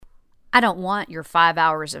I don't want your 5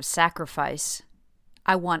 hours of sacrifice.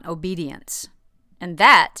 I want obedience. And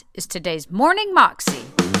that is today's Morning Moxie.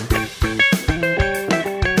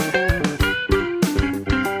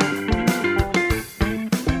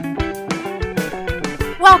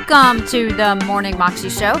 Welcome to the Morning Moxie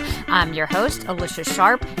Show. I'm your host, Alicia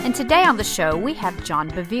Sharp, and today on the show we have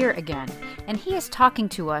John Bevere again, and he is talking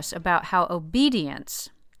to us about how obedience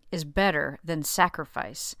is better than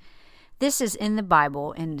sacrifice. This is in the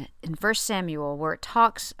Bible, in 1 Samuel, where it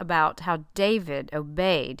talks about how David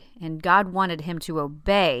obeyed, and God wanted him to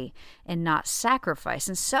obey and not sacrifice.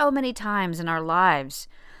 And so many times in our lives,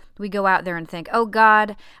 we go out there and think, oh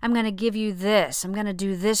God, I'm going to give you this. I'm going to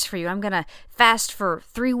do this for you. I'm going to fast for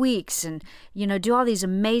 3 weeks and, do all these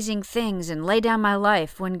amazing things and lay down my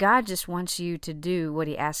life, when God just wants you to do what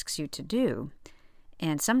he asks you to do.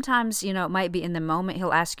 And sometimes, it might be in the moment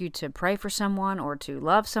he'll ask you to pray for someone or to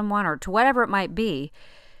love someone or to whatever it might be.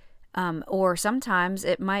 Or sometimes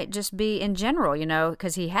it might just be in general,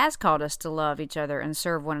 because he has called us to love each other and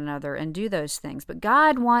serve one another and do those things. But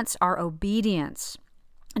God wants our obedience.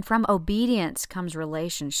 And from obedience comes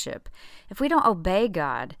relationship. If we don't obey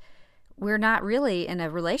God, we're not really in a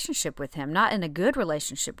relationship with him, not in a good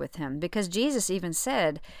relationship with him, because Jesus even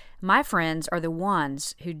said, my friends are the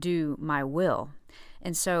ones who do my will.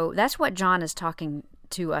 And so that's what John is talking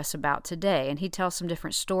to us about today. And he tells some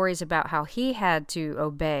different stories about how he had to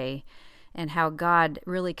obey and how God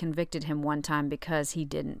really convicted him one time because he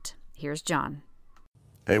didn't. Here's John.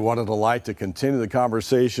 Hey, what a delight to continue the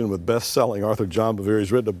conversation with best-selling author John Bevere.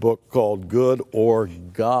 He's written a book called Good or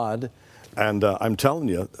God. And I'm telling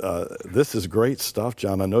you, this is great stuff,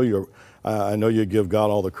 John. I know you give God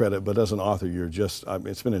all the credit, but as an author,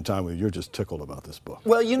 spending time with you, you're just tickled about this book.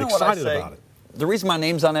 Well, you know what I say. Excited about it. The reason my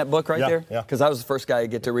name's on that book right there, because I was the first guy to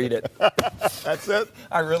get to read it. That's it?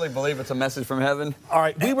 I really believe it's a message from heaven. All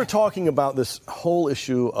right, we were talking about this whole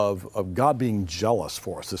issue of God being jealous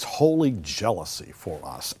for us, this holy jealousy for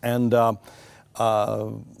us. And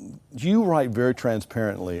you write very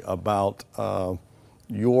transparently about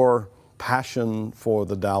your passion for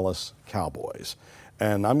the Dallas Cowboys.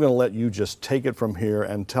 And I'm going to let you just take it from here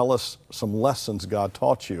and tell us some lessons God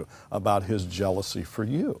taught you about his jealousy for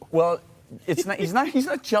you. Well, he's not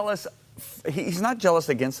jealous. He's not jealous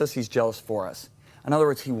against us. He's jealous for us. In other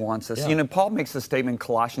words, he wants us. Yeah. Paul makes a statement in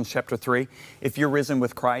Colossians chapter 3. If you're risen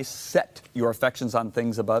with Christ, set your affections on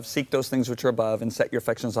things above. Seek those things which are above, and set your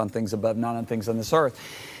affections on things above, not on things on this earth.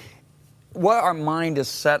 What our mind is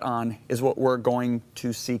set on is what we're going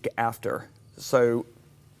to seek after. So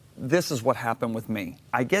this is what happened with me.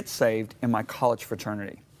 I get saved in my college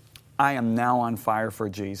fraternity. I am now on fire for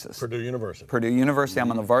Jesus. Purdue University. Purdue University. I'm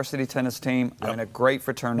on the varsity tennis team. I'm in a great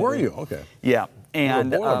fraternity. Were you? Okay. Yeah.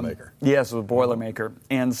 And you were a Boilermaker. Yes, I was a Boilermaker.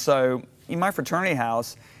 And so in my fraternity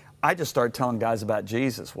house, I just started telling guys about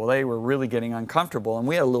Jesus. Well, they were really getting uncomfortable. And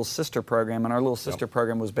we had a little sister program, and our little sister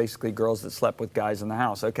program was basically girls that slept with guys in the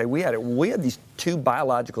house. Okay, we had these two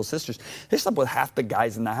biological sisters. They slept with half the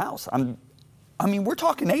guys in the house. We're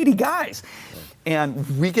talking 80 guys.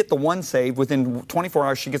 And we get the one saved. Within 24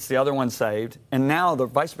 hours, she gets the other one saved. And now the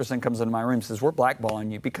vice president comes into my room and says, we're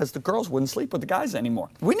blackballing you because the girls wouldn't sleep with the guys anymore.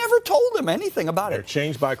 We never told them anything about They're it.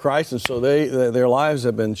 changed by Christ, and so their lives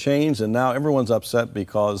have been changed, and now everyone's upset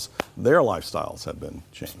because their lifestyles have been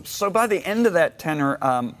changed. So by the end of that tenor,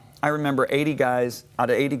 I remember 80 guys, out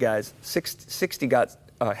of 80 guys, 60 got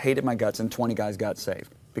hated my guts and 20 guys got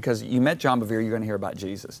saved. Because you met John Bevere, you're going to hear about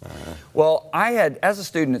Jesus. Well, I had, as a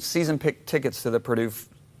student, season tickets to the Purdue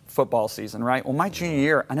football season, right? Well, my junior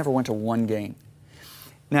year, I never went to one game.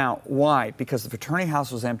 Now, why? Because the fraternity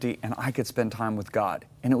house was empty and I could spend time with God.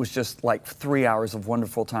 And it was just like 3 hours of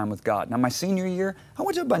wonderful time with God. Now, my senior year, I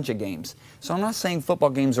went to a bunch of games. So I'm not saying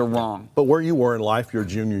football games are wrong. But where you were in life, your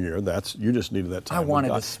junior year, you just needed that time I wanted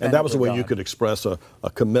with God. to spend and that was it the with way you God. could express a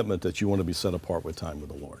commitment that you want to be set apart with time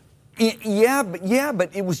with the Lord. Yeah,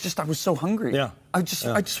 but it was just, I was so hungry. Yeah. I just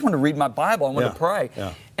want to read my Bible. I want to pray.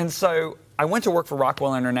 Yeah. And so I went to work for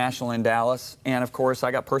Rockwell International in Dallas, and of course I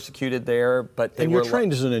got persecuted there. But you're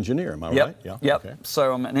trained as an engineer, am I right? Yeah. Yep. Okay.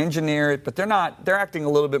 So I'm an engineer, but they're acting a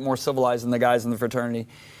little bit more civilized than the guys in the fraternity.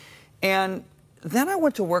 And then I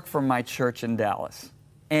went to work for my church in Dallas,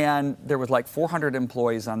 and there was like 400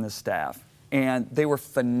 employees on this staff, and they were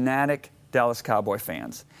fanatic Dallas Cowboy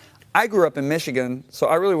fans. I grew up in Michigan, so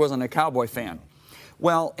I really wasn't a Cowboy fan.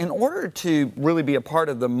 Well, in order to really be a part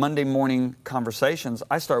of the Monday morning conversations,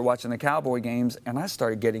 I started watching the Cowboy games, and I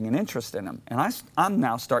started getting an interest in them. And I'm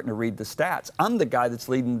now starting to read the stats. I'm the guy that's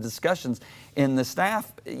leading the discussions in the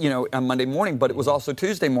staff, on Monday morning, but it was also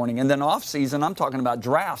Tuesday morning. And then off season, I'm talking about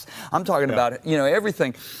drafts. I'm talking about,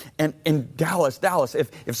 everything. And in Dallas,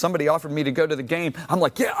 if somebody offered me to go to the game, I'm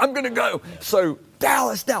like, yeah, I'm going to go. So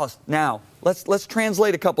Dallas. Now, let's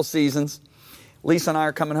translate a couple seasons. Lisa and I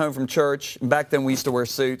are coming home from church. Back then, we used to wear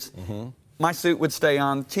suits. Mm-hmm. My suit would stay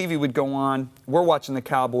on. TV would go on. We're watching the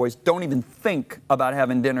Cowboys. Don't even think about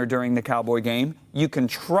having dinner during the Cowboy game. You can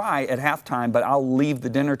try at halftime, but I'll leave the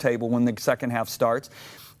dinner table when the second half starts.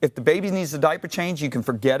 If the baby needs a diaper change, you can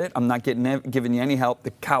forget it. I'm not giving you any help. The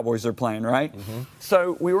Cowboys are playing, right? Mm-hmm.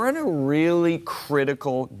 So we were in a really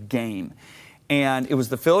critical game. And it was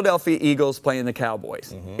the Philadelphia Eagles playing the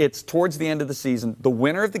Cowboys. Mm-hmm. It's towards the end of the season. The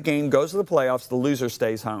winner of the game goes to the playoffs. The loser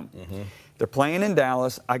stays home. Mm-hmm. They're playing in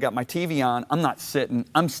Dallas. I got my TV on. I'm not sitting.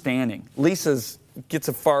 I'm standing. Lisa's gets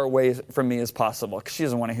as far away from me as possible because she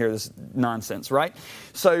doesn't want to hear this nonsense, right?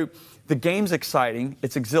 So the game's exciting.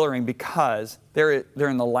 It's exhilarating because they're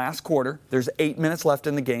in the last quarter. There's 8 minutes left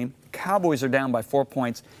in the game. The Cowboys are down by 4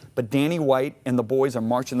 points. But Danny White and the boys are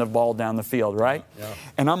marching the ball down the field, right? Yeah.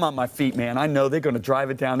 And I'm on my feet, man. I know they're going to drive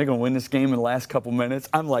it down. They're going to win this game in the last couple minutes.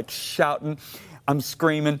 I'm like shouting. I'm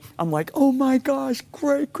screaming. I'm like, oh my gosh,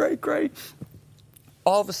 great.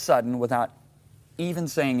 All of a sudden, without even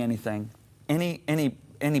saying anything, any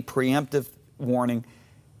preemptive warning,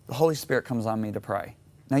 the Holy Spirit comes on me to pray.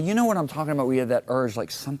 Now, you know what I'm talking about? We had that urge,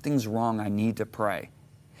 like something's wrong. I need to pray.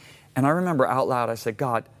 And I remember out loud, I said,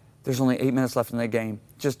 God, there's only 8 minutes left in the game.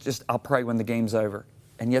 Just I'll pray when the game's over.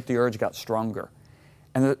 And yet the urge got stronger.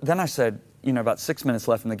 And then I said, about 6 minutes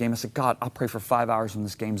left in the game, I said, God, I'll pray for 5 hours when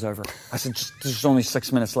this game's over. I said, there's only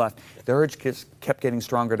 6 minutes left. The urge kept getting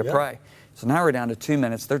stronger to pray. So now we're down to 2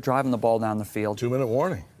 minutes. They're driving the ball down the field. 2 minute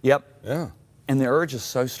warning. Yep. Yeah. And the urge is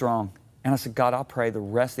so strong. And I said, God, I'll pray the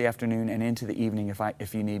rest of the afternoon and into the evening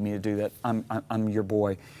if you need me to do that. I'm your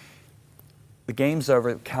boy. The game's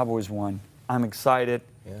over. The Cowboys won. I'm excited.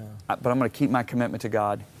 Yeah. But I'm going to keep my commitment to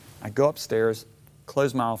God. I go upstairs,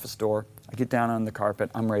 close my office door. I get down on the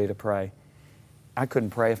carpet. I'm ready to pray. I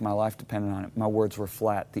couldn't pray if my life depended on it. My words were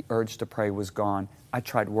flat. The urge to pray was gone. I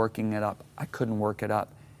tried working it up. I couldn't work it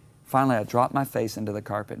up. Finally, I dropped my face into the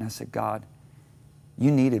carpet and I said, God,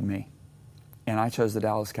 you needed me. And I chose the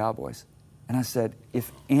Dallas Cowboys. And I said,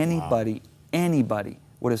 if anybody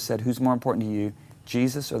would have said, who's more important to you,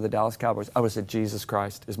 Jesus or the Dallas Cowboys, I would have said, Jesus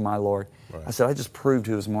Christ is my Lord. Right. I said, I just proved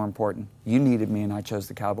who was more important. You needed me, and I chose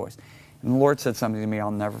the Cowboys. And the Lord said something to me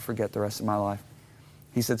I'll never forget the rest of my life.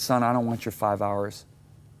 He said, son, I don't want your 5 hours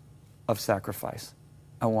of sacrifice.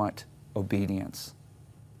 I want obedience.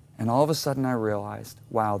 And all of a sudden I realized,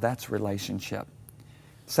 wow, that's relationship.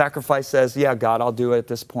 Sacrifice says, yeah, God, I'll do it at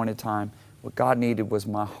this point in time. What God needed was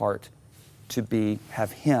my heart to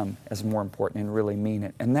have Him as more important and really mean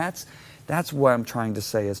it. And that's what I'm trying to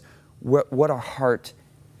say is what our heart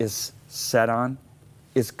is set on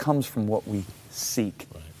comes from what we seek.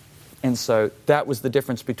 Right. And so that was the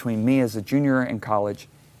difference between me as a junior in college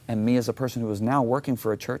and me as a person who was now working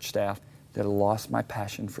for a church staff that had lost my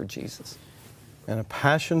passion for Jesus. And a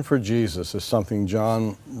passion for Jesus is something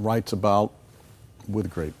John writes about with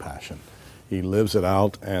great passion. He lives it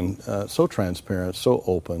out and so transparent, so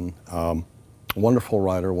open, wonderful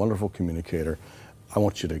writer, wonderful communicator. I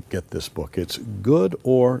want you to get this book. It's Good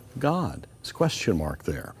or God? It's a question mark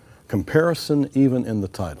there. Comparison even in the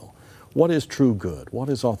title. What is true good? What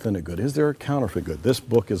is authentic good? Is there a counterfeit good? This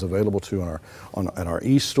book is available to you at our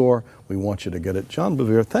e-store. We want you to get it. John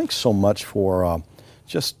Bevere, thanks so much for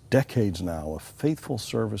just decades now of faithful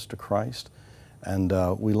service to Christ. And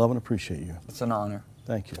we love and appreciate you. It's an honor.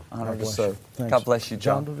 Thank you. Honored so. God bless you,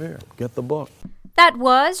 John. John Bevere. Get the book. That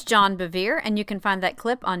was John Bevere, and you can find that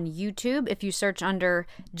clip on YouTube if you search under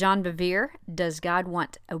John Bevere, Does God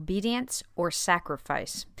Want Obedience or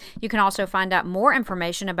Sacrifice? You can also find out more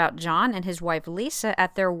information about John and his wife Lisa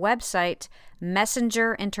at their website,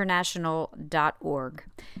 messengerinternational.org.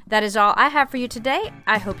 That is all I have for you today.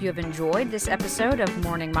 I hope you have enjoyed this episode of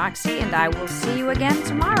Morning Moxie, and I will see you again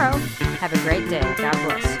tomorrow. Have a great day. God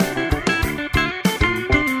bless.